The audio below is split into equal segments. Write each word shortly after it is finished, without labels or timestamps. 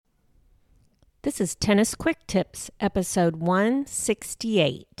This is Tennis Quick Tips, episode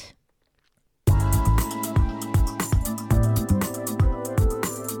 168.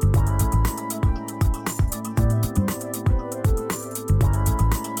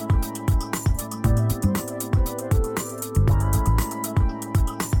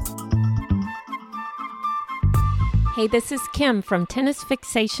 Hey, this is Kim from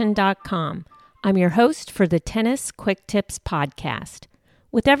TennisFixation.com. I'm your host for the Tennis Quick Tips podcast.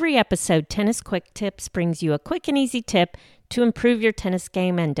 With every episode, Tennis Quick Tips brings you a quick and easy tip to improve your tennis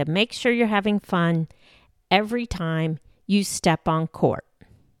game and to make sure you're having fun every time you step on court.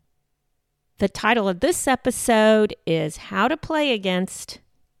 The title of this episode is How to Play Against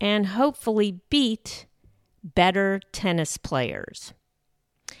and Hopefully Beat Better Tennis Players.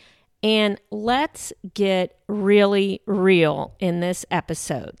 And let's get really real in this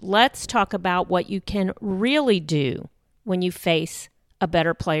episode. Let's talk about what you can really do when you face a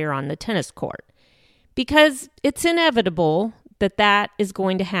better player on the tennis court. Because it's inevitable that that is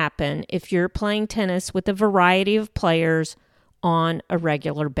going to happen if you're playing tennis with a variety of players on a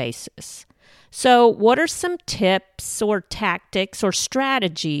regular basis. So what are some tips or tactics or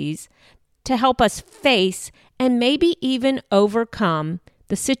strategies to help us face and maybe even overcome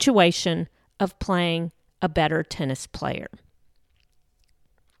the situation of playing a better tennis player?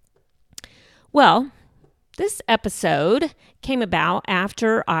 Well, this episode came about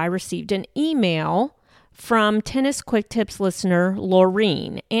after I received an email from Tennis Quick Tips listener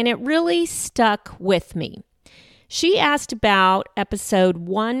Laureen, and it really stuck with me. She asked about episode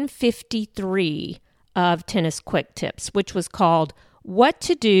 153 of Tennis Quick Tips, which was called What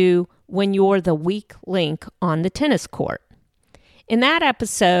to Do When You're the Weak Link on the Tennis Court. In that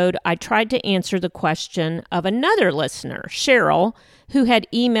episode, I tried to answer the question of another listener, Cheryl, who had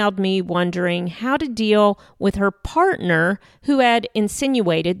emailed me wondering how to deal with her partner who had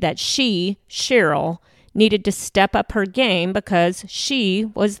insinuated that she, Cheryl, needed to step up her game because she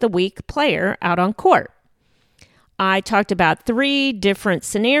was the weak player out on court. I talked about 3 different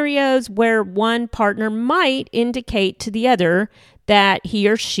scenarios where one partner might indicate to the other that he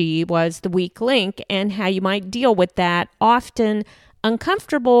or she was the weak link and how you might deal with that often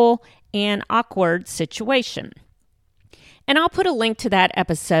uncomfortable and awkward situation. And I'll put a link to that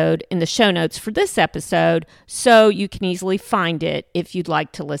episode in the show notes for this episode so you can easily find it if you'd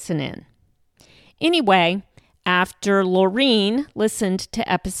like to listen in. Anyway, after Laureen listened to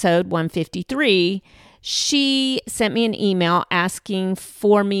episode 153, she sent me an email asking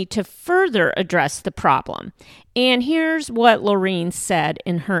for me to further address the problem. And here's what Laureen said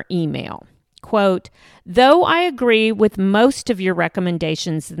in her email. Quote, though I agree with most of your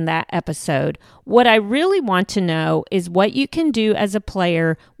recommendations in that episode, what I really want to know is what you can do as a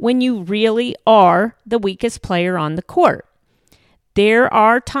player when you really are the weakest player on the court. There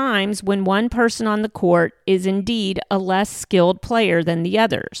are times when one person on the court is indeed a less skilled player than the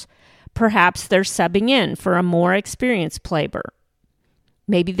others. Perhaps they're subbing in for a more experienced player.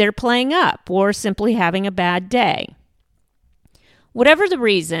 Maybe they're playing up or simply having a bad day. Whatever the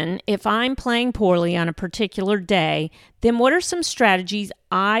reason, if I'm playing poorly on a particular day, then what are some strategies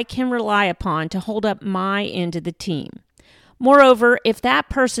I can rely upon to hold up my end of the team? Moreover, if that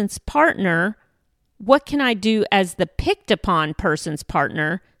person's partner, what can I do as the picked upon person's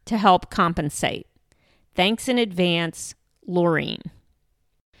partner to help compensate? Thanks in advance, Laureen.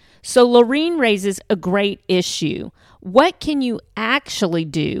 So Laureen raises a great issue. What can you actually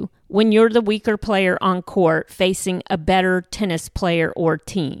do when you're the weaker player on court facing a better tennis player or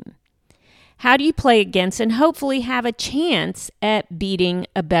team? How do you play against and hopefully have a chance at beating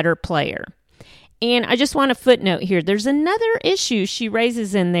a better player? And I just want to footnote here, there's another issue she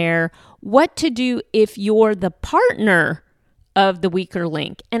raises in there, what to do if you're the partner of the weaker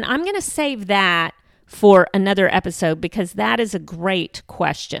link. And I'm going to save that for another episode because that is a great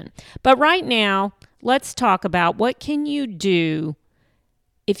question. But right now, let's talk about what can you do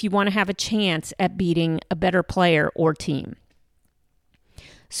if you want to have a chance at beating a better player or team.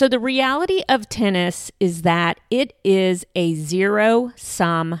 So the reality of tennis is that it is a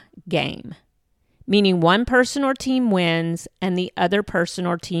zero-sum game, meaning one person or team wins and the other person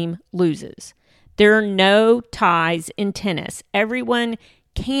or team loses. There are no ties in tennis. Everyone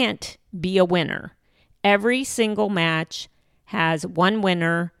can't be a winner. Every single match has one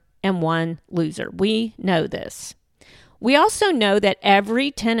winner and one loser. We know this. We also know that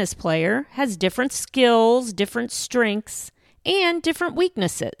every tennis player has different skills, different strengths, and different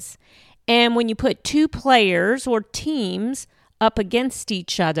weaknesses. And when you put 2 players or teams up against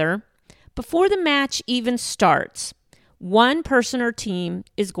each other, before the match even starts, one person or team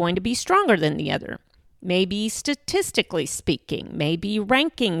is going to be stronger than the other. maybe statistically speaking, maybe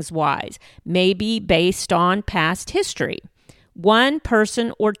rankings-wise, maybe based on past history. One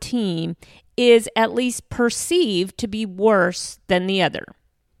person or team is at least perceived to be worse than the other.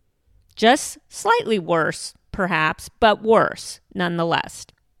 Just slightly worse, perhaps, but worse nonetheless.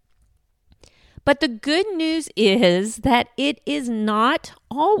 But the good news is that it is not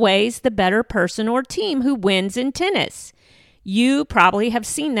always the better person or team who wins in tennis. You probably have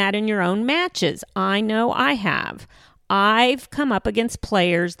seen that in your own matches. I know I have. I've come up against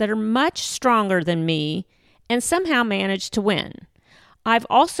players that are much stronger than me and somehow managed to win. I've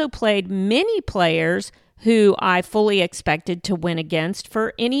also played many players who I fully expected to win against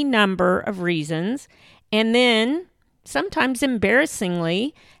for any number of reasons, and then, sometimes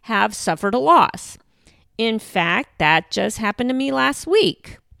embarrassingly, have suffered a loss. In fact, that just happened to me last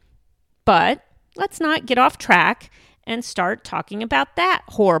week. But let's not get off track and start talking about that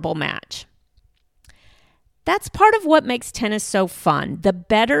horrible match. That's part of what makes tennis so fun. The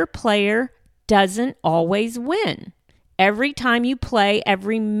better player doesn't always win. Every time you play,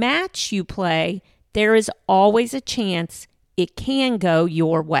 every match you play, there is always a chance it can go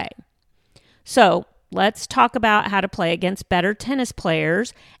your way. So let's talk about how to play against better tennis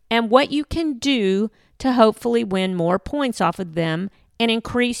players and what you can do to hopefully win more points off of them and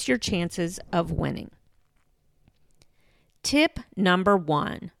increase your chances of winning. Tip number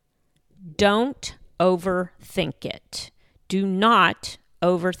 1, don't overthink it. Do not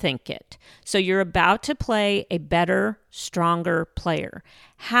overthink it. So you're about to play a better, stronger player.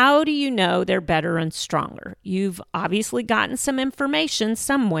 How do you know they're better and stronger? You've obviously gotten some information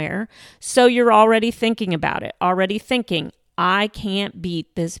somewhere, so you're already thinking about it, already thinking, I can't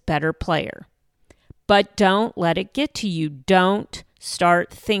beat this better player. But don't let it get to you. Don't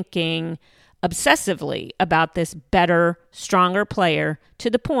start thinking obsessively about this better, stronger player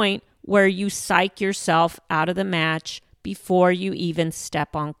to the point where you psych yourself out of the match before you even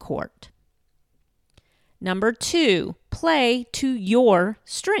step on court. Number 2, play to your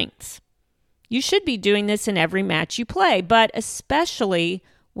strengths. You should be doing this in every match you play, but especially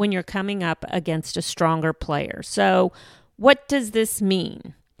when you're coming up against a stronger player. So what does this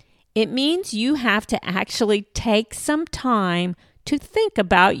mean? It means you have to actually take some time to think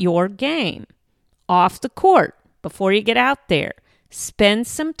about your game off the court before you get out there. Spend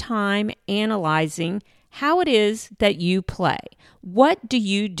some time analyzing how it is that you play. What do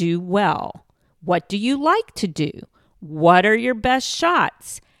you do well? What do you like to do? What are your best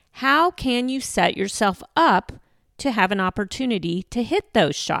shots? How can you set yourself up to have an opportunity to hit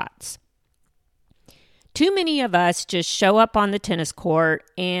those shots? Too many of us just show up on the tennis court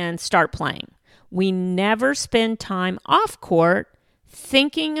and start playing. We never spend time off court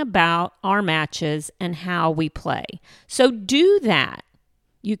thinking about our matches and how we play. So do that.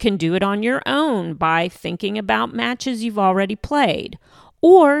 You can do it on your own by thinking about matches you've already played.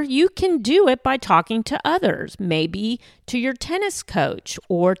 Or you can do it by talking to others, maybe to your tennis coach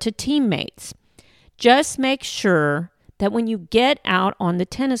or to teammates. Just make sure that when you get out on the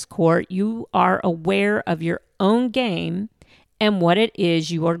tennis court, you are aware of your own game and what it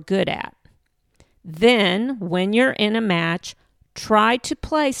is you are good at. Then, when you're in a match, try to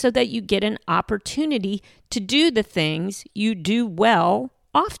play so that you get an opportunity to do the things you do well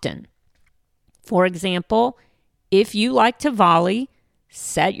often. For example, if you like to volley,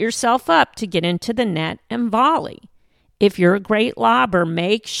 set yourself up to get into the net and volley. If you're a great lobber,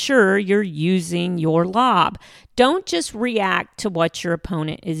 make sure you're using your lob. Don't just react to what your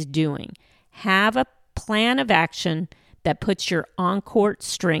opponent is doing. Have a plan of action that puts your on-court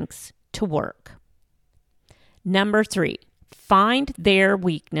strengths to work. Number 3, find their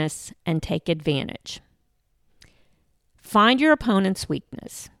weakness and take advantage. Find your opponent's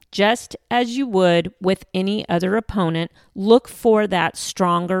weakness. Just as you would with any other opponent, look for that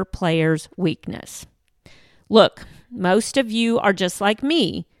stronger player's weakness. Look, most of you are just like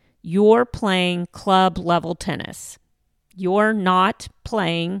me. You're playing club level tennis. You're not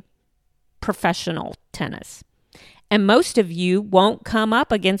playing professional tennis. And most of you won't come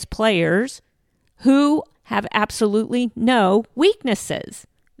up against players who have absolutely no weaknesses.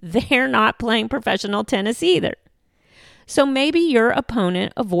 They're not playing professional tennis either. So maybe your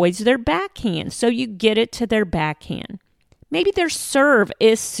opponent avoids their backhand, so you get it to their backhand. Maybe their serve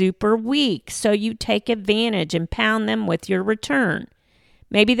is super weak, so you take advantage and pound them with your return.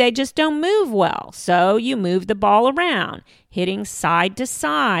 Maybe they just don't move well, so you move the ball around, hitting side to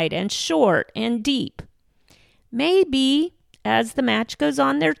side and short and deep. Maybe as the match goes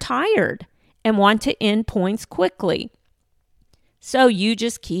on, they're tired and want to end points quickly. So you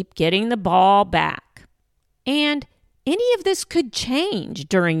just keep getting the ball back. And any of this could change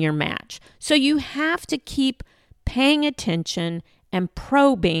during your match. So you have to keep paying attention and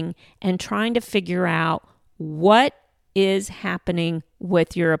probing and trying to figure out what is happening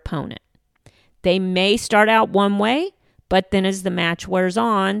with your opponent. They may start out one way, but then as the match wears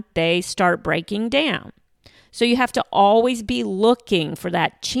on, they start breaking down. So you have to always be looking for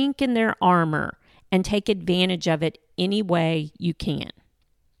that chink in their armor and take advantage of it any way you can.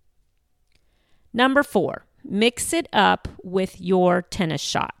 Number 4, mix it up with your tennis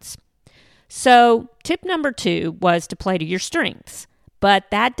shots. So tip number 2 was to play to your strengths, but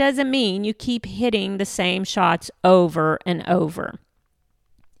that doesn't mean you keep hitting the same shots over and over.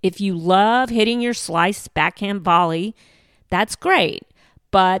 If you love hitting your slice backhand volley, that's great,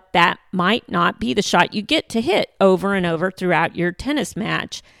 but that might not be the shot you get to hit over and over throughout your tennis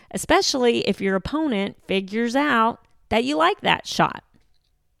match, especially if your opponent figures out that you like that shot.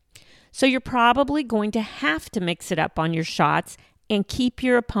 So you're probably going to have to mix it up on your shots and keep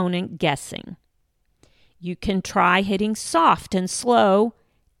your opponent guessing. You can try hitting soft and slow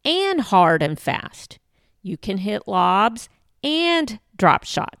and hard and fast. You can hit lobs and drop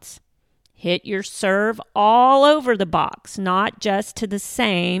shots. Hit your serve all over the box, not just to the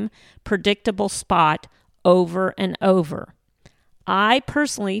same predictable spot over and over. I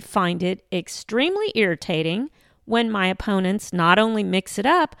personally find it extremely irritating when my opponents not only mix it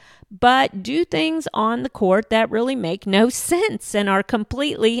up, but do things on the court that really make no sense and are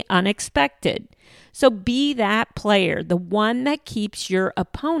completely unexpected. So be that player, the one that keeps your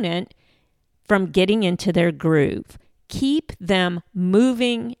opponent from getting into their groove. Keep them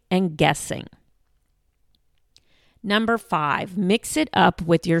moving and guessing. Number 5, mix it up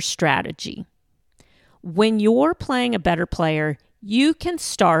with your strategy. When you're playing a better player, you can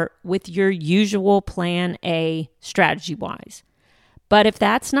start with your usual plan A strategy-wise. But if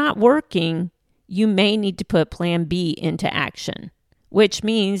that's not working, you may need to put plan B into action, which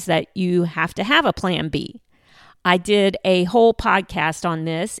means that you have to have a plan B. I did a whole podcast on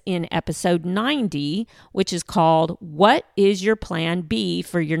this in episode 90, which is called What is Your Plan B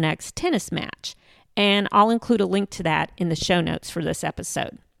for Your Next Tennis Match? And I'll include a link to that in the show notes for this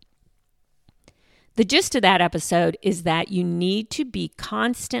episode. The gist of that episode is that you need to be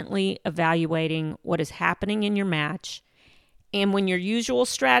constantly evaluating what is happening in your match, and when your usual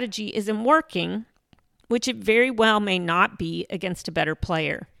strategy isn't working, which it very well may not be against a better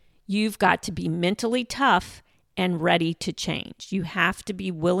player, you've got to be mentally tough and ready to change. You have to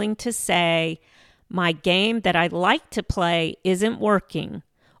be willing to say, my game that I like to play isn't working,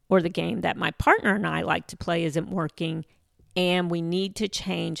 or the game that my partner and I like to play isn't working, and we need to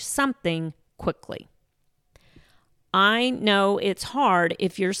change something quickly. I know it's hard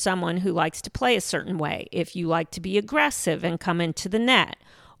if you're someone who likes to play a certain way, if you like to be aggressive and come into the net,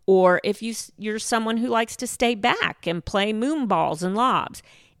 or if you're someone who likes to stay back and play moon balls and lobs.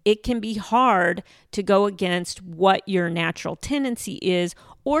 It can be hard to go against what your natural tendency is,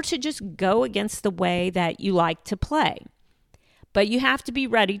 or to just go against the way that you like to play. But you have to be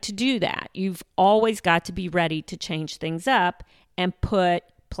ready to do that. You've always got to be ready to change things up and put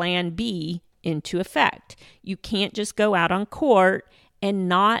plan B into effect. You can't just go out on court and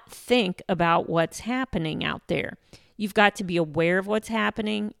not think about what's happening out there. You've got to be aware of what's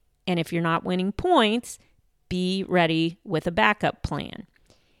happening, and if you're not winning points, be ready with a backup plan.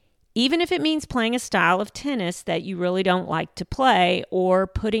 Even if it means playing a style of tennis that you really don't like to play, or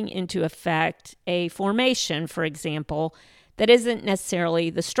putting into effect a formation, for example, that isn't necessarily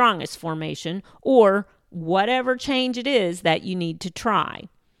the strongest formation, or whatever change it is that you need to try.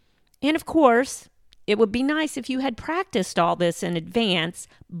 And of course, it would be nice if you had practiced all this in advance,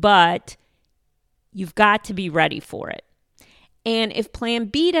 but you've got to be ready for it. And if plan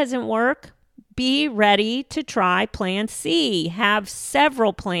B doesn't work, be ready to try plan C. Have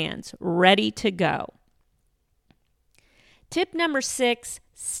several plans ready to go. Tip number 6,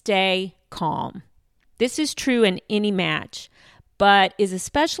 stay calm. This is true in any match, but is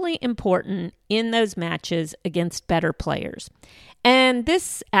especially important in those matches against better players. And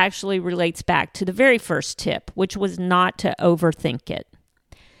this actually relates back to the very first tip, which was not to overthink it.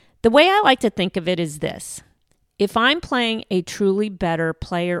 The way I like to think of it is this. If I'm playing a truly better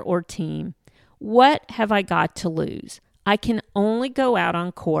player or team, what have I got to lose? I can only go out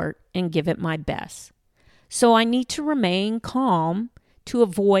on court and give it my best. So I need to remain calm to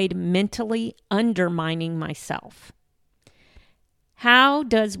avoid mentally undermining myself. How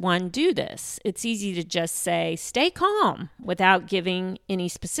does one do this? It's easy to just say, stay calm, without giving any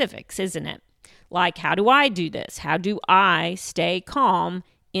specifics, isn't it? Like, how do I do this? How do I stay calm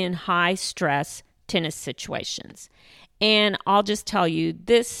in high-stress tennis situations? And I'll just tell you,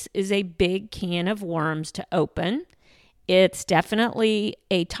 this is a big can of worms to open. It's definitely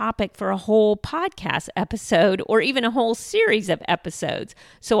a topic for a whole podcast episode or even a whole series of episodes.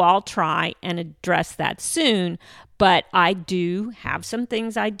 So I'll try and address that soon. But I do have some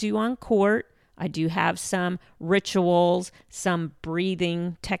things I do on court. I do have some rituals, some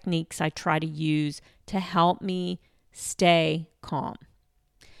breathing techniques I try to use to help me stay calm.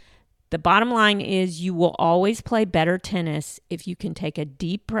 The bottom line is you will always play better tennis if you can take a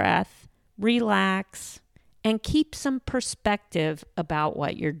deep breath, relax, and keep some perspective about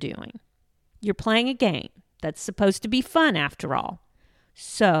what you're doing. You're playing a game that's supposed to be fun after all.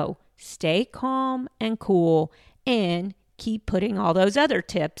 So stay calm and cool and keep putting all those other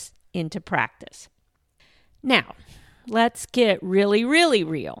tips into practice. Now, let's get really, really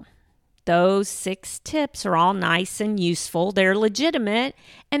real. Those 6 tips are all nice and useful. They're legitimate,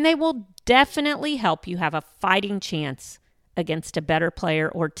 and they will definitely help you have a fighting chance against a better player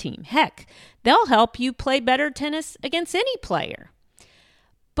or team. Heck, they'll help you play better tennis against any player.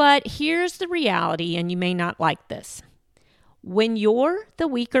 But here's the reality, and you may not like this. When you're the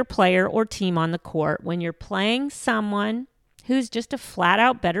weaker player or team on the court, when you're playing someone who's just a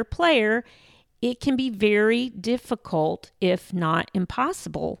flat-out better player, it can be very difficult, if not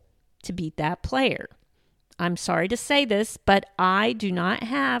impossible, to beat that player. I'm sorry to say this, but I do not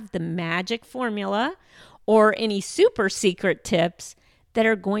have the magic formula or any super secret tips that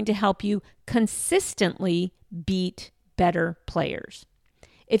are going to help you consistently beat better players.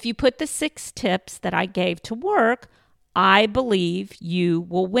 If you put the 6 tips that I gave to work, I believe you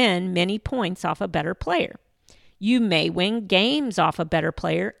will win many points off a better player. You may win games off a better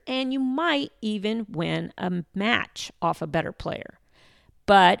player, and you might even win a match off a better player.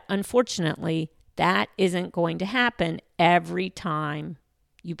 But unfortunately, that isn't going to happen every time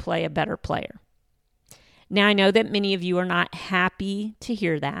you play a better player. Now, I know that many of you are not happy to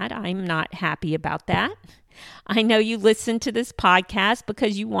hear that. I'm not happy about that. I know you listen to this podcast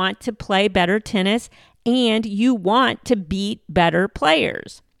because you want to play better tennis and you want to beat better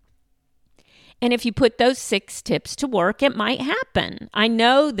players. And if you put those 6 tips to work, it might happen. I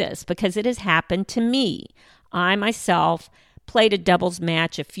know this because it has happened to me. I myself played a doubles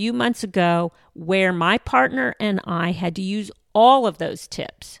match a few months ago where my partner and I had to use all of those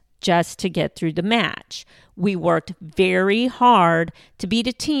tips just to get through the match. We worked very hard to beat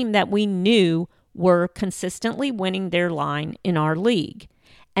a team that we knew were consistently winning their line in our league.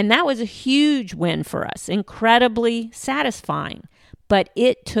 And that was a huge win for us, incredibly satisfying. But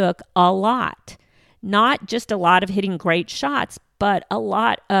it took a lot, not just a lot of hitting great shots, but a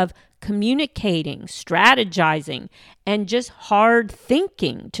lot of communicating, strategizing, and just hard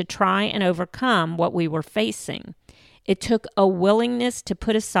thinking to try and overcome what we were facing. It took a willingness to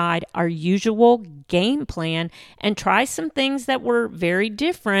put aside our usual game plan and try some things that were very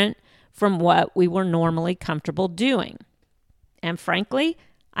different from what we were normally comfortable doing. And frankly,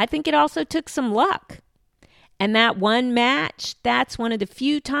 I think it also took some luck. And that one match, that's one of the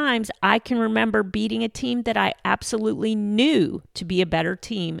few times I can remember beating a team that I absolutely knew to be a better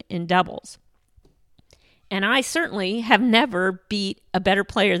team in doubles. And I certainly have never beat a better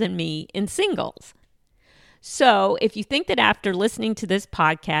player than me in singles. So if you think that after listening to this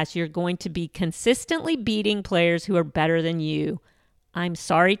podcast, you're going to be consistently beating players who are better than you, I'm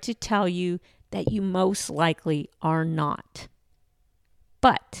sorry to tell you that you most likely are not.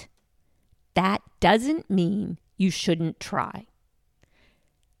 But that doesn't mean you shouldn't try.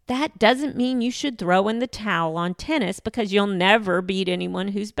 That doesn't mean you should throw in the towel on tennis because you'll never beat anyone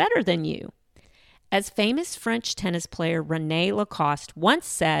who's better than you. As famous French tennis player René Lacoste once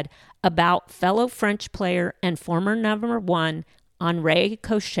said about fellow French player and former number 1 Henri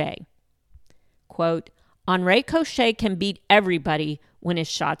Cochet, quote, Henri Cochet can beat everybody when his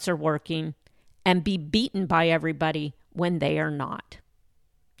shots are working and be beaten by everybody when they are not.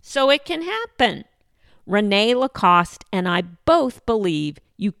 So it can happen. René Lacoste and I both believe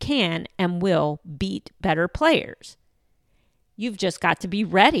you can and will beat better players. You've just got to be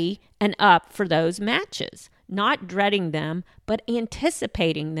ready and up for those matches, not dreading them, but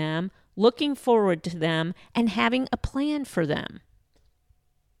anticipating them, looking forward to them, and having a plan for them.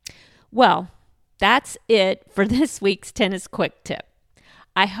 Well, that's it for this week's Tennis Quick Tip.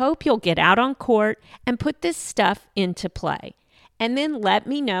 I hope you'll get out on court and put this stuff into play, and then let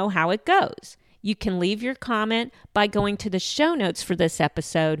me know how it goes. You can leave your comment by going to the show notes for this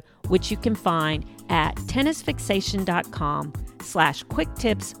episode, which you can find at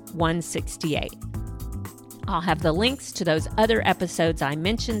tennisfixation.com/quicktips168. I'll have the links to those other episodes I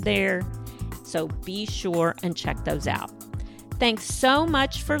mentioned there, so be sure and check those out. Thanks so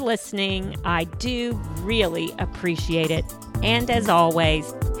much for listening. I do really appreciate it. And as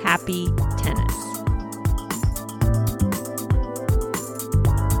always, happy tennis.